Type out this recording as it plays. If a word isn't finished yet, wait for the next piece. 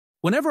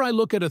Whenever I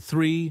look at a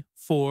 3,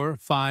 4,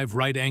 5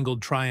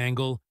 right-angled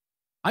triangle,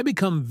 I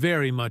become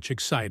very much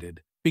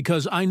excited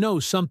because I know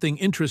something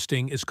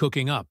interesting is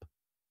cooking up.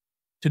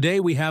 Today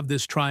we have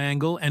this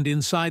triangle, and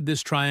inside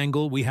this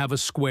triangle we have a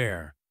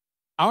square.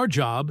 Our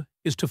job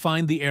is to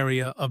find the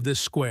area of this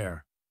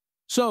square.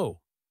 So,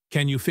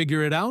 can you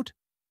figure it out?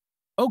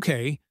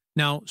 Okay,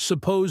 now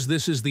suppose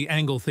this is the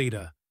angle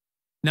theta.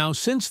 Now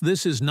since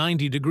this is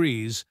 90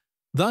 degrees,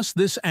 thus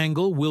this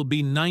angle will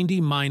be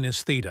 90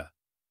 minus theta,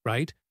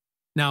 right?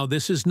 Now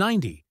this is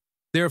 90,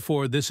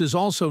 therefore this is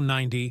also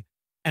 90,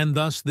 and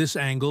thus this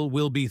angle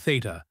will be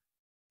theta.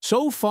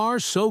 So far,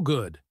 so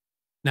good.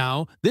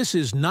 Now, this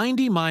is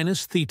 90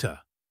 minus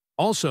theta.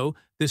 Also,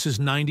 this is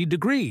 90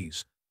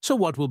 degrees. So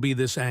what will be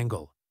this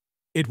angle?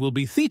 It will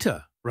be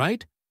theta,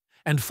 right?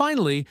 And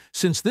finally,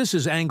 since this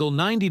is angle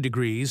 90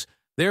 degrees,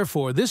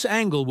 therefore this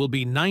angle will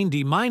be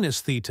 90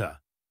 minus theta.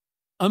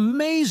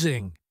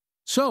 Amazing!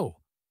 So,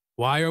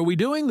 why are we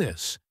doing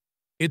this?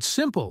 It's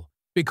simple,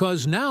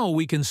 because now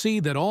we can see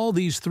that all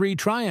these three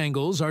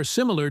triangles are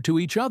similar to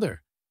each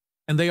other.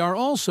 And they are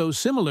also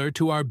similar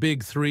to our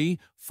big 3,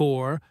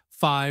 4,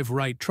 5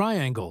 right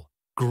triangle.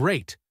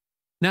 Great!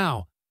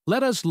 Now,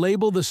 let us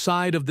label the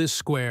side of this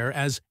square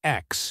as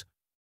x.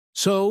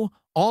 So,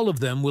 all of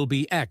them will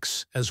be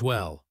x as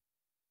well.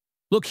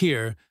 Look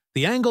here,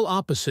 the angle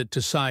opposite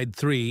to side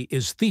 3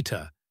 is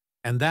theta,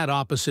 and that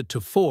opposite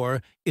to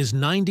 4 is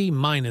 90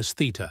 minus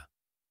theta.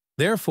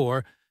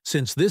 Therefore,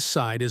 since this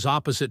side is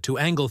opposite to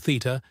angle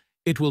theta,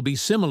 it will be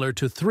similar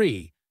to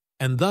 3,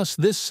 and thus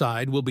this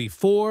side will be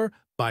 4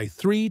 by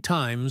 3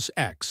 times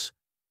x.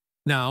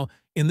 Now,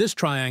 in this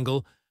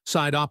triangle,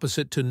 side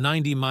opposite to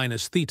 90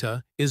 minus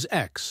theta is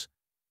x.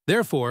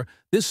 Therefore,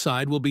 this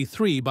side will be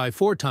 3 by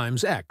 4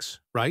 times x,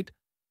 right?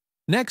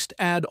 Next,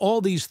 add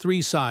all these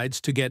three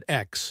sides to get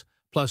x,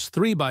 plus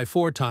 3 by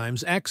 4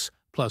 times x,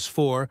 plus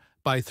 4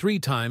 by 3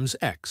 times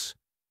x.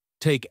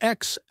 Take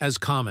x as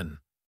common.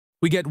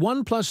 We get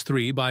 1 plus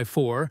 3 by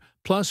 4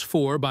 plus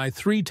 4 by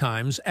 3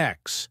 times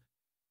x.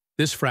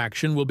 This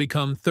fraction will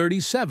become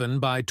 37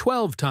 by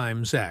 12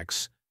 times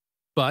x,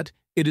 but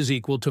it is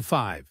equal to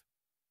 5.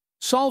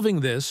 Solving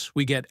this,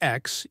 we get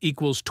x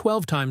equals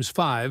 12 times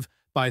 5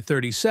 by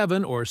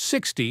 37, or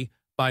 60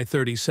 by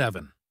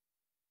 37.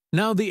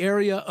 Now the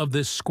area of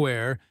this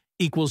square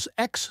equals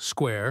x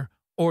squared,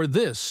 or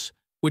this,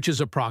 which is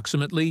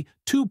approximately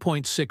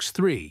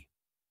 2.63.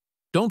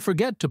 Don't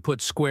forget to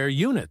put square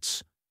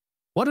units.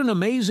 What an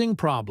amazing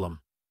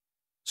problem!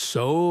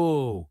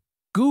 So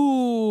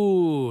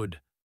good!